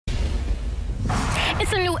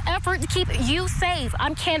It's a new effort to keep you safe.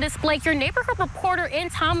 I'm Candace Blake, your neighborhood reporter in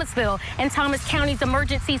Thomasville. And Thomas County's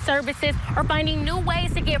emergency services are finding new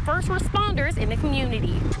ways to get first responders in the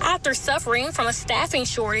community. After suffering from a staffing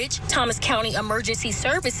shortage, Thomas County Emergency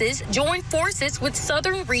Services joined forces with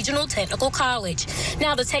Southern Regional Technical College.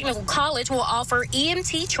 Now the Technical College will offer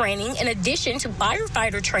EMT training in addition to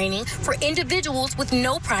firefighter training for individuals with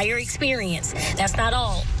no prior experience. That's not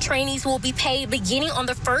all. Trainees will be paid beginning on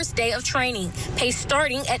the first day of training, pay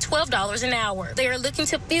starting at $12 an hour. They are looking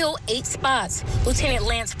to fill 8 spots. Lieutenant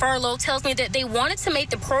Lance Furlow tells me that they wanted to make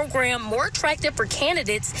the program more attractive for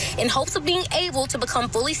candidates in hopes of being able to become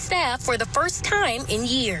fully staffed for the first time in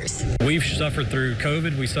years. We've suffered through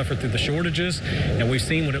COVID, we suffered through the shortages, and we've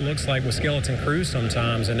seen what it looks like with skeleton crews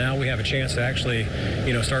sometimes, and now we have a chance to actually,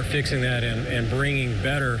 start fixing that and bringing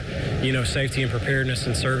better, safety and preparedness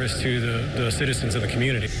and service to the citizens of the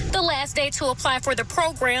community. The last day to apply for the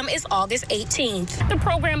program is August 18th. The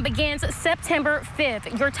program begins September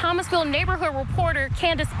 5th. Your Thomasville neighborhood reporter,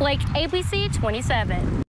 Candace Blake, ABC 27.